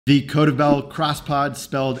The CODEOFBELL X-Pod,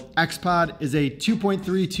 spelled X-Pod, is a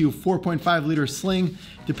 2.3 to 4.5 liter sling,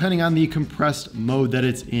 depending on the compressed mode that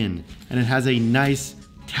it's in. And it has a nice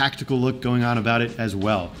tactical look going on about it as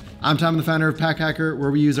well. I'm Tom, the founder of Pack Hacker, where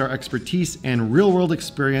we use our expertise and real-world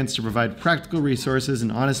experience to provide practical resources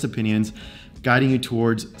and honest opinions, guiding you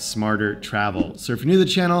towards smarter travel. So if you're new to the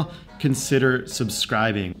channel, consider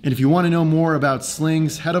subscribing. And if you want to know more about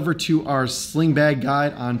slings, head over to our sling bag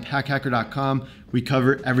guide on packhacker.com. We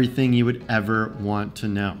cover everything you would ever want to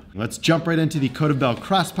know. Let's jump right into the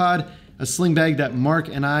CODEOFBELL X-Pod, a sling bag that Mark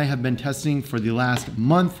and I have been testing for the last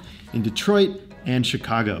month in Detroit and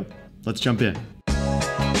Chicago. Let's jump in.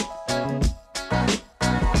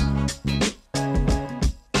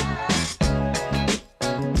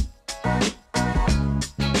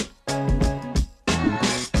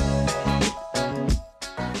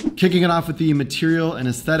 Kicking it off with the material and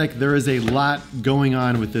aesthetic, there is a lot going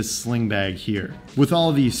on with this sling bag here. With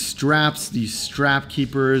all these straps, these strap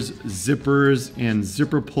keepers, zippers, and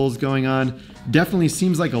zipper pulls going on, definitely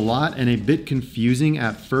seems like a lot and a bit confusing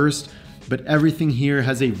at first, but everything here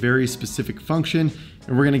has a very specific function,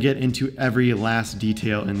 and we're gonna get into every last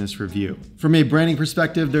detail in this review. From a branding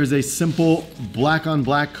perspective, there's a simple black on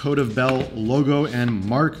black CODEOFBELL logo and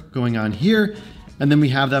mark going on here, and then we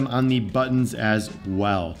have them on the buttons as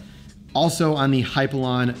well. Also on the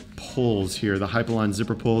Hypalon pulls here, the Hypalon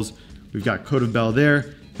zipper pulls, we've got CODEOFBELL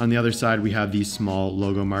there. On the other side, we have the small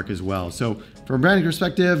logo mark as well. So from a branding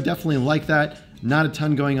perspective, definitely like that. Not a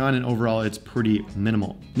ton going on, and overall it's pretty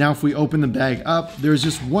minimal. Now, if we open the bag up, there's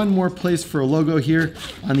just one more place for a logo here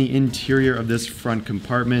on the interior of this front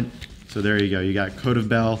compartment. So there you go, you got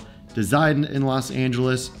CODEOFBELL, designed in Los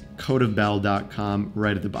Angeles, CODEOFBELL.com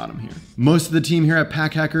right at the bottom here. Most of the team here at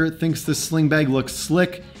Pack Hacker thinks this sling bag looks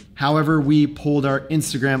slick. However, we polled our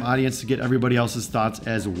Instagram audience to get everybody else's thoughts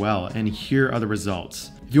as well, and here are the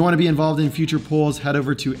results. If you want to be involved in future polls, head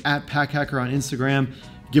over to @PackHacker on Instagram,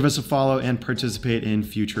 give us a follow, and participate in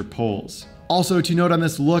future polls. Also, to note on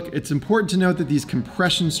this look, it's important to note that these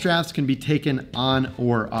compression straps can be taken on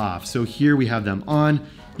or off. So here we have them on,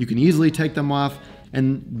 you can easily take them off,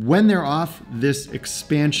 and when they're off, this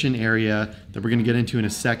expansion area that we're going to get into in a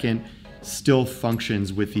second still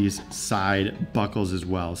functions with these side buckles as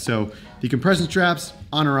well. So the compression straps,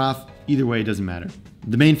 on or off, either way, it doesn't matter.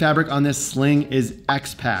 The main fabric on this sling is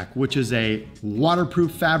X-Pack, which is a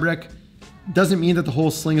waterproof fabric. Doesn't mean that the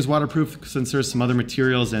whole sling is waterproof, since there's some other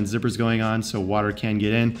materials and zippers going on, so water can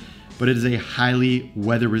get in, but it is a highly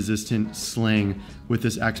weather resistant sling with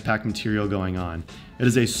this X-Pack material going on. It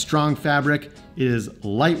is a strong fabric, it is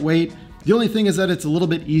lightweight. The only thing is that it's a little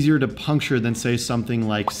bit easier to puncture than, say, something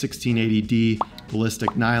like 1680D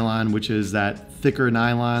ballistic nylon, which is that thicker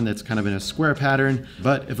nylon that's kind of in a square pattern.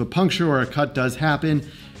 But if a puncture or a cut does happen,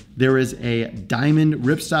 there is a diamond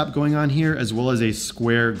ripstop going on here, as well as a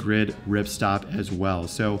square grid ripstop as well.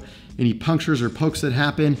 So any punctures or pokes that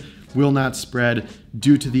happen will not spread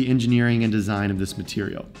due to the engineering and design of this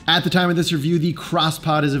material. At the time of this review, the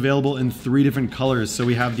X-Pod is available in 3 different colors. So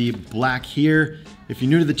we have the black here. If you're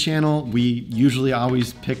new to the channel, we usually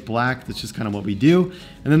always pick black. That's just kind of what we do.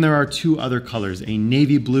 And then there are 2 other colors, a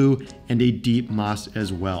navy blue and a deep moss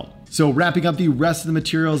as well. So wrapping up the rest of the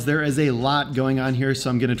materials, there is a lot going on here, so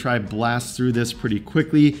I'm gonna try blast through this pretty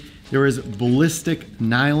quickly. There is ballistic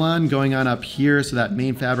nylon going on up here, so that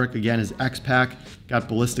main fabric again is X-Pack, got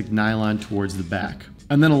ballistic nylon towards the back.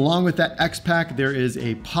 And then along with that X-Pack, there is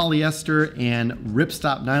a polyester and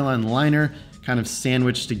ripstop nylon liner kind of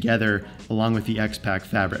sandwiched together along with the X-Pack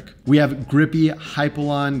fabric. We have grippy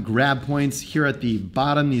Hypalon grab points here at the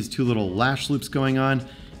bottom, these 2 little lash loops going on,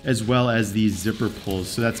 as well as these zipper pulls.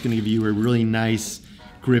 So that's gonna give you a really nice,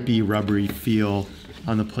 grippy, rubbery feel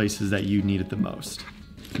on the places that you need it the most.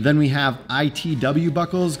 Then we have ITW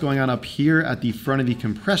buckles going on up here at the front of the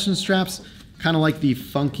compression straps. Kind of like the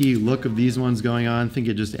funky look of these ones going on. I think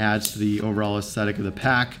it just adds to the overall aesthetic of the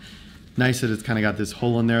pack. Nice that it's kind of got this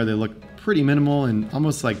hole in there. They look pretty minimal and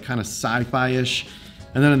almost like kind of sci-fi-ish.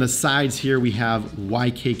 And then on the sides here, we have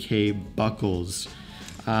YKK buckles.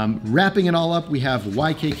 Wrapping it all up, we have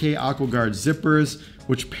YKK AquaGuard zippers,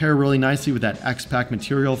 which pair really nicely with that X-Pack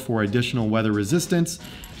material for additional weather resistance.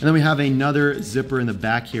 And then we have another zipper in the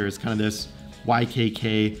back here. It's kind of this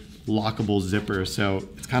YKK lockable zipper. So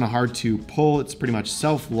it's kind of hard to pull. It's pretty much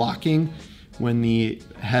self-locking when the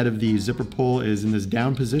head of the zipper pull is in this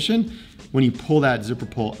down position. When you pull that zipper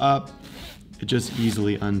pull up, it just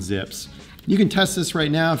easily unzips. You can test this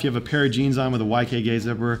right now if you have a pair of jeans on with a YKK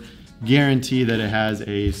zipper. Guarantee that it has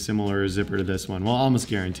a similar zipper to this one. Well, almost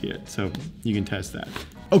guarantee it, so you can test that.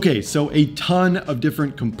 Okay, so a ton of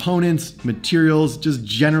different components, materials, just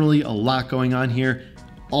generally a lot going on here.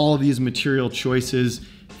 All of these material choices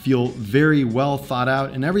feel very well thought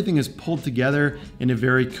out, and everything is pulled together in a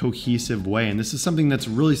very cohesive way. And this is something that's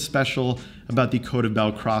really special about the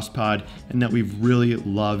CODEOFBELL CrossPod and that we've really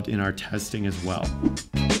loved in our testing as well.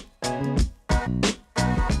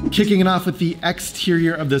 Kicking it off with the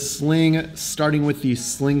exterior of the sling, starting with the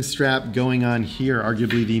sling strap going on here,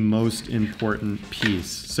 arguably the most important piece.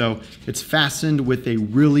 So it's fastened with a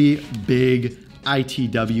really big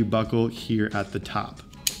ITW buckle here at the top.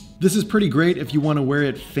 This is pretty great if you want to wear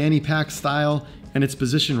it fanny pack style, and it's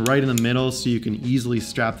positioned right in the middle so you can easily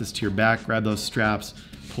strap this to your back, grab those straps,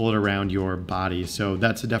 pull it around your body. So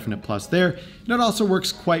that's a definite plus there. And it also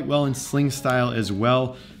works quite well in sling style as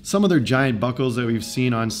well. Some other giant buckles that we've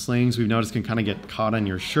seen on slings we've noticed can kind of get caught on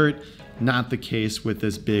your shirt. Not the case with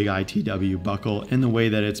this big ITW buckle in the way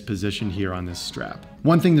that it's positioned here on this strap.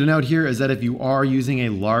 One thing to note here is that if you are using a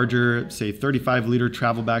larger, say 35-liter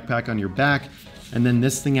travel backpack on your back, and then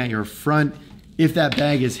this thing at your front, if that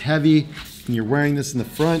bag is heavy and you're wearing this in the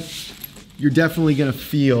front, you're definitely gonna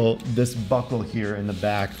feel this buckle here in the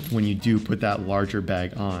back when you do put that larger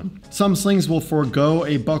bag on. Some slings will forego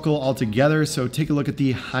a buckle altogether, so take a look at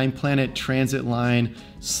the Heimplanet Transit Line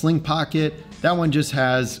sling pocket. That one just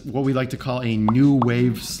has what we like to call a new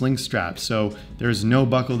wave sling strap, so there's no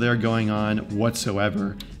buckle there going on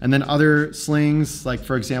whatsoever. And then other slings, like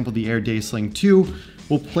for example the Air Day Sling 2,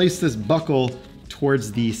 will place this buckle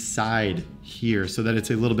towards the side here so that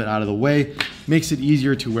it's a little bit out of the way. Makes it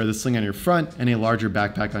easier to wear the sling on your front and a larger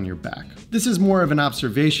backpack on your back. This is more of an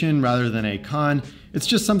observation rather than a con. It's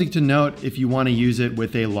just something to note if you want to use it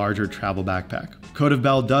with a larger travel backpack.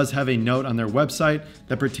 CODEOFBELL does have a note on their website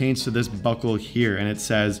that pertains to this buckle here, and it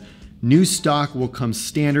says, new stock will come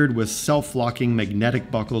standard with self-locking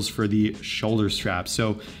magnetic buckles for the shoulder strap.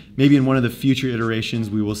 So maybe in one of the future iterations,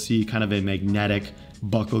 we will see kind of a magnetic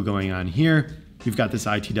buckle going on here. We've got this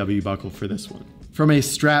ITW buckle for this one. From a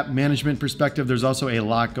strap management perspective, there's also a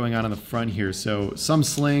lot going on the front here. So some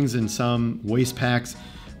slings and some waist packs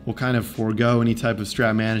will kind of forego any type of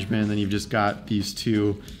strap management, and then you've just got these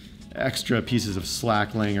two extra pieces of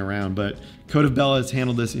slack laying around. But CODEOFBELL has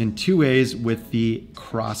handled this in two ways with the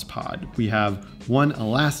CrossPod. We have one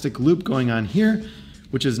elastic loop going on here,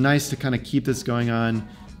 which is nice to kind of keep this going on.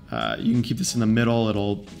 You can keep this in the middle.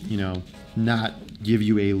 It'll, not give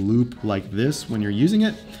you a loop like this when you're using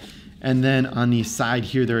it. And then on the side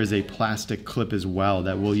here, there is a plastic clip as well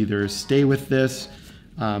that will either stay with this,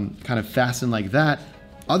 kind of fasten like that.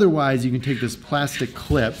 Otherwise, you can take this plastic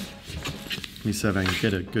clip, let me see if I can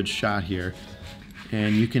get a good shot here,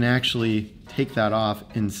 and you can actually take that off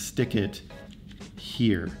and stick it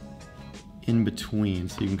here in between.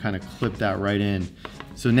 So you can kind of clip that right in.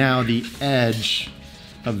 So now the edge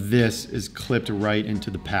of this is clipped right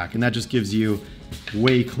into the pack, and that just gives you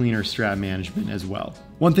way cleaner strap management as well.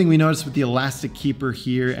 One thing we noticed with the elastic keeper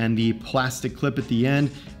here and the plastic clip at the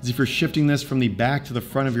end is if you're shifting this from the back to the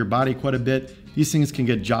front of your body quite a bit, these things can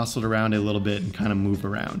get jostled around a little bit and kind of move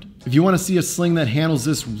around. If you want to see a sling that handles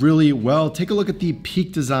this really well, take a look at the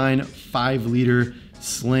Peak Design 5-liter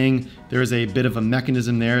sling. There is a bit of a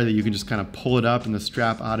mechanism there that you can just kind of pull it up and the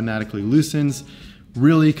strap automatically loosens.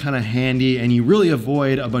 Really kind of handy, and you really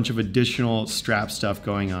avoid a bunch of additional strap stuff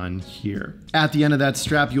going on here. At the end of that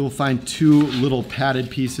strap, you will find two little padded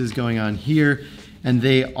pieces going on here, and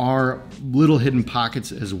they are little hidden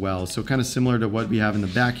pockets as well. So kind of similar to what we have in the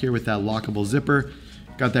back here with that lockable zipper.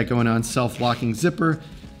 Got that going on, self-locking zipper.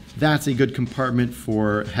 That's a good compartment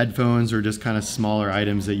for headphones or just kind of smaller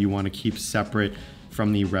items that you want to keep separate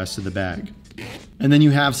from the rest of the bag. And then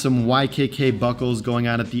you have some YKK buckles going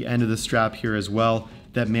on at the end of the strap here as well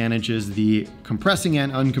that manages the compressing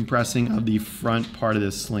and uncompressing of the front part of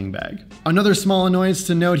this sling bag. Another small annoyance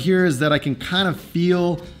to note here is that I can kind of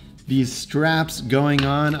feel these straps going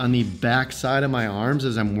on the back side of my arms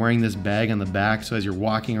as I'm wearing this bag on the back. So as you're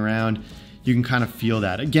walking around, you can kind of feel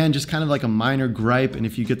that. Again, just kind of like a minor gripe, and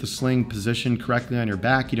if you get the sling positioned correctly on your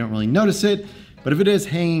back, you don't really notice it. But if it is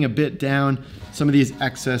hanging a bit down, some of these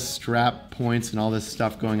excess strap points and all this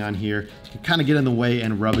stuff going on here can kind of get in the way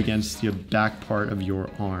and rub against the back part of your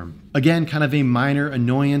arm. Again, kind of a minor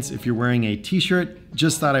annoyance if you're wearing a t-shirt.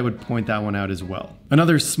 Just thought I would point that one out as well.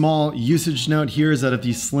 Another small usage note here is that if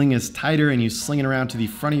the sling is tighter and you sling it around to the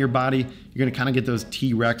front of your body, you're gonna kind of get those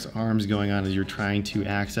T-Rex arms going on as you're trying to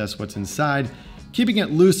access what's inside. Keeping it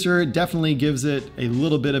looser definitely gives it a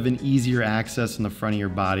little bit of an easier access in the front of your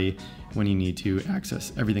body when you need to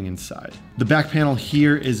access everything inside. The back panel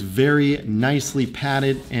here is very nicely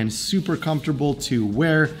padded and super comfortable to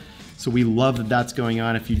wear. So we love that that's going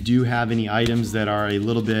on. If you do have any items that are a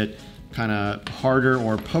little bit kind of harder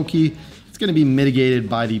or pokey, it's going to be mitigated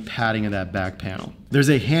by the padding of that back panel. There's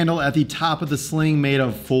a handle at the top of the sling made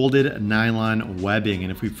of folded nylon webbing,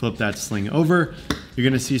 and if we flip that sling over, you're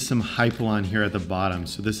going to see some hypalon here at the bottom.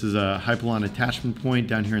 So this is a hypalon attachment point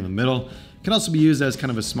down here in the middle. It can also be used as kind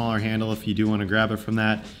of a smaller handle if you do want to grab it from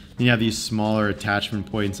that. Then you have these smaller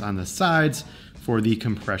attachment points on the sides for the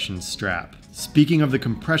compression strap. Speaking of the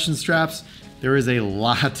compression straps, there is a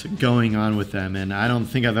lot going on with them, and I don't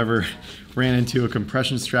think I've ever ran into a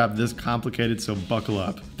compression strap this complicated, so buckle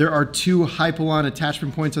up. There are two hypalon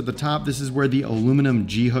attachment points at the top. This is where the aluminum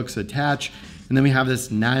G-hooks attach, and then we have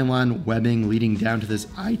this nylon webbing leading down to this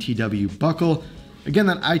ITW buckle. Again,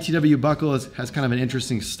 that ITW buckle has kind of an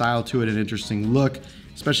interesting style to it, an interesting look,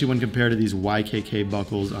 especially when compared to these YKK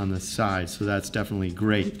buckles on the side, so that's definitely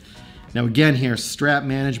great. Now again here, strap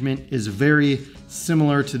management is very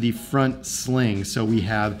similar to the front sling. So we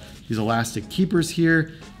have these elastic keepers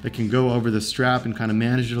here that can go over the strap and kind of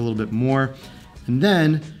manage it a little bit more. And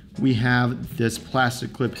then we have this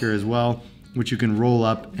plastic clip here as well, which you can roll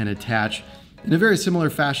up and attach in a very similar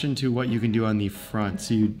fashion to what you can do on the front.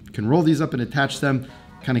 So you can roll these up and attach them,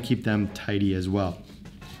 kind of keep them tidy as well.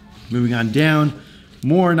 Moving on down,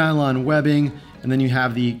 more nylon webbing, and then you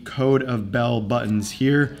have the CODEOFBELL buttons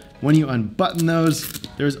here. When you unbutton those,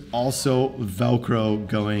 there's also Velcro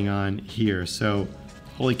going on here. So,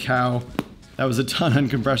 holy cow, that was a ton on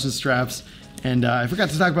compression straps. And I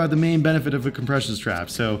forgot to talk about the main benefit of a compression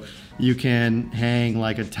strap. So you can hang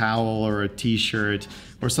like a towel or a t-shirt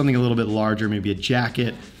or something a little bit larger, maybe a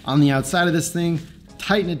jacket, on the outside of this thing,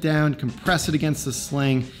 tighten it down, compress it against the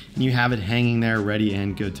sling, and you have it hanging there ready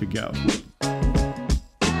and good to go.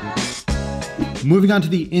 Moving on to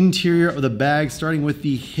the interior of the bag, starting with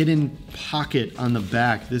the hidden pocket on the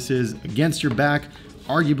back. This is against your back,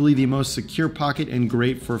 arguably the most secure pocket and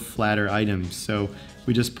great for flatter items. So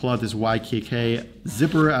we just pull out this YKK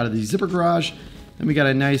zipper out of the zipper garage, and we got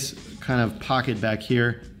a nice kind of pocket back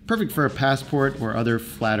here, perfect for a passport or other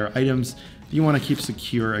flatter items that you want to keep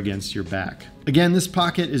secure against your back. Again, this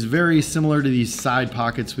pocket is very similar to these side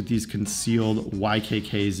pockets with these concealed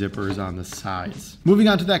YKK zippers on the sides. Moving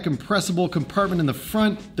on to that compressible compartment in the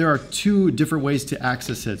front, there are two different ways to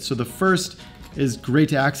access it. So the first is great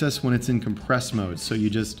to access when it's in compress mode. So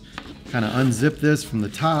you just kind of unzip this from the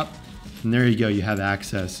top, and there you go, you have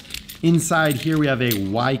access. Inside here we have a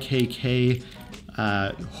YKK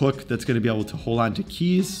hook that's going to be able to hold on to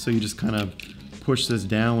keys. So you just kind of push this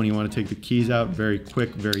down when you want to take the keys out. Very quick,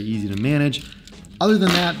 very easy to manage. Other than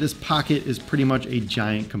that, this pocket is pretty much a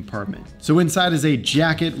giant compartment. So inside is a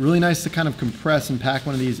jacket, really nice to kind of compress and pack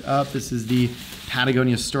one of these up. This is the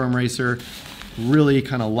Patagonia Storm Racer, really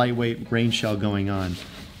kind of lightweight rain shell going on.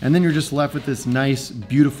 And then you're just left with this nice,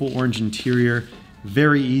 beautiful orange interior.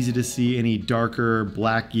 Very easy to see any darker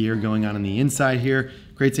black gear going on the inside here.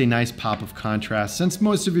 Creates a nice pop of contrast, since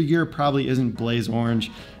most of your gear probably isn't blaze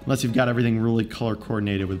orange, unless you've got everything really color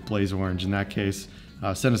coordinated with blaze orange. In that case,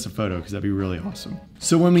 send us a photo because that'd be really awesome.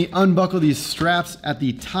 So when we unbuckle these straps at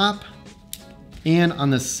the top and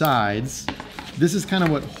on the sides, this is kind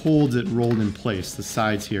of what holds it rolled in place, the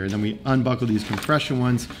sides here. And then we unbuckle these compression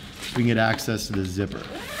ones so we can get access to the zipper.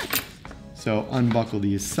 So unbuckle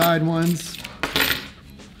these side ones.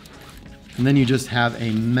 And then you just have a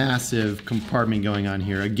massive compartment going on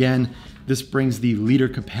here. Again, this brings the liter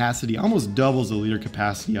capacity, almost doubles the liter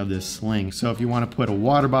capacity of this sling. So if you want to put a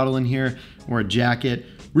water bottle in here or a jacket,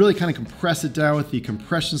 really kind of compress it down with the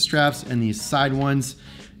compression straps and these side ones.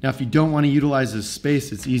 Now, if you don't want to utilize this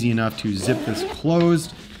space, it's easy enough to zip this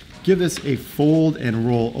closed, give this a fold and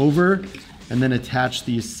roll over, and then attach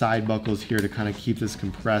these side buckles here to kind of keep this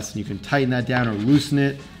compressed. And you can tighten that down or loosen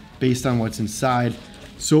it based on what's inside.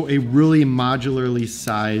 So a really modularly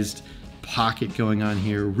sized pocket going on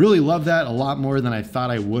here. Really love that, a lot more than I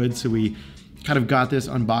thought I would. So we kind of got this,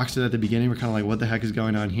 unboxed it at the beginning. We're kind of like, what the heck is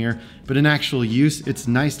going on here? But in actual use, it's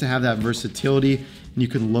nice to have that versatility, and you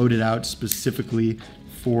can load it out specifically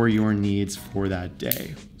for your needs for that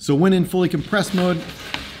day. So when in fully compressed mode,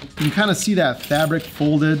 you can kind of see that fabric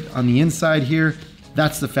folded on the inside here.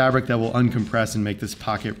 That's the fabric that will uncompress and make this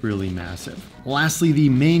pocket really massive. Lastly, the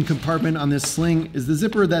main compartment on this sling is the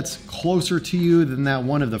zipper that's closer to you than that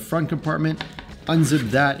one of the front compartment. Unzip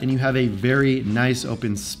that and you have a very nice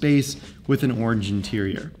open space with an orange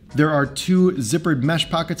interior. There are two zippered mesh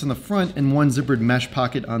pockets on the front and one zippered mesh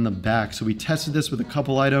pocket on the back. So we tested this with a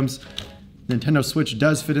couple items. Nintendo Switch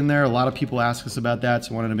does fit in there. A lot of people ask us about that,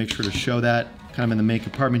 so I wanted to make sure to show that kind of in the main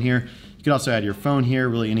compartment here. You could also add your phone here,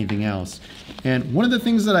 really anything else. And one of the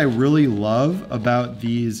things that I really love about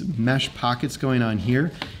these mesh pockets going on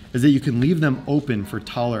here is that you can leave them open for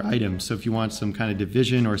taller items. So if you want some kind of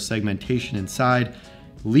division or segmentation inside,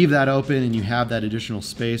 leave that open and you have that additional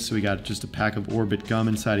space. So we got just a pack of Orbit gum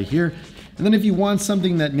inside of here. And then if you want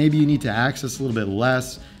something that maybe you need to access a little bit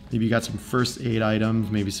less, maybe you got some first aid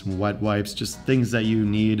items, maybe some wet wipes, just things that you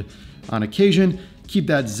need on occasion, keep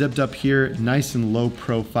that zipped up here, nice and low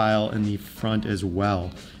profile in the front as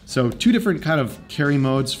well. So two different kind of carry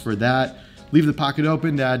modes for that. Leave the pocket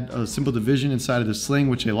open to add a simple division inside of the sling,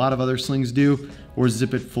 which a lot of other slings do, or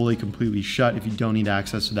zip it fully completely shut if you don't need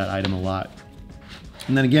access to that item a lot.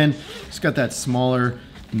 And then again, it's got that smaller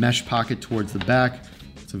mesh pocket towards the back,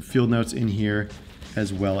 some field notes in here,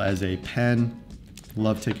 as well as a pen.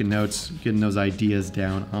 Love taking notes, getting those ideas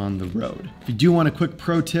down on the road. If you do want a quick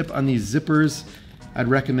pro tip on these zippers, I'd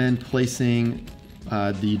recommend placing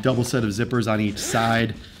the double set of zippers on each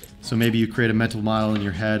side. So maybe you create a mental model in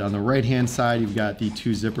your head. On the right-hand side, you've got the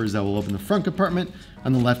two zippers that will open the front compartment.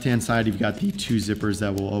 On the left-hand side, you've got the two zippers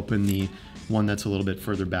that will open the one that's a little bit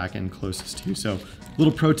further back and closest to you. So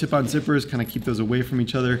little pro tip on zippers, kind of keep those away from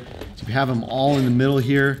each other. So if you have them all in the middle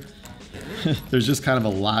here, there's just kind of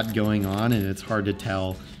a lot going on and it's hard to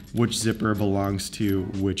tell which zipper belongs to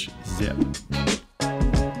which zip.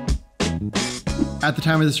 At the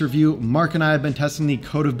time of this review, Mark and I have been testing the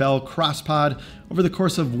CODEOFBELL X-Pod over the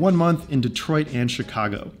course of 1 month in Detroit and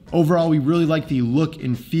Chicago. Overall, we really like the look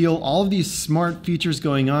and feel, all of these smart features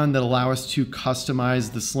going on that allow us to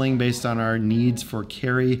customize the sling based on our needs for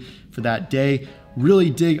carry for that day.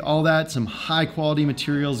 Really dig all that, some high quality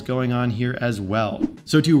materials going on here as well.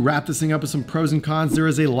 So to wrap this thing up with some pros and cons, there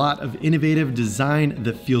is a lot of innovative design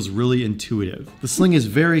that feels really intuitive. The sling is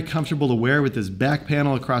very comfortable to wear with this back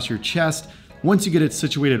panel across your chest once you get it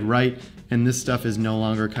situated right, and this stuff is no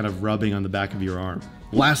longer kind of rubbing on the back of your arm.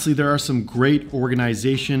 Lastly, there are some great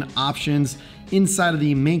organization options inside of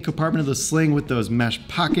the main compartment of the sling with those mesh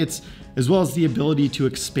pockets, as well as the ability to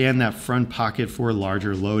expand that front pocket for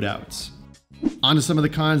larger loadouts. On to some of the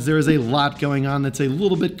cons, there is a lot going on that's a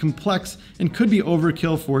little bit complex and could be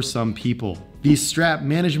overkill for some people. The strap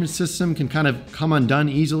management system can kind of come undone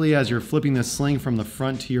easily as you're flipping the sling from the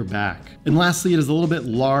front to your back. And lastly, it is a little bit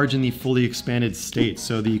large in the fully expanded state.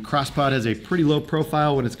 So the X-Pod has a pretty low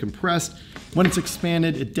profile when it's compressed. When it's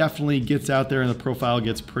expanded, it definitely gets out there and the profile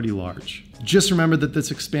gets pretty large. Just remember that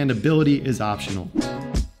this expandability is optional.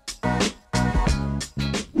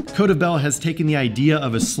 CODEOFBELL has taken the idea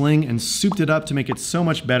of a sling and souped it up to make it so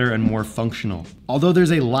much better and more functional. Although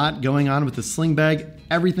there's a lot going on with the sling bag,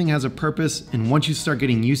 everything has a purpose, and once you start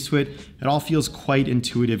getting used to it, it all feels quite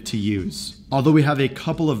intuitive to use. Although we have a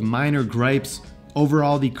couple of minor gripes,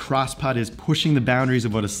 overall the X-Pod is pushing the boundaries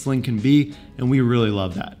of what a sling can be, and we really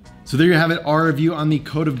love that. So there you have it, our review on the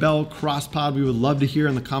CODEOFBELL X-Pod. We would love to hear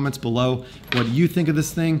in the comments below what you think of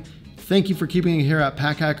this thing. Thank you for keeping it here at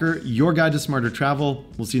Pack Hacker, your guide to smarter travel.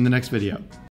 We'll see you in the next video.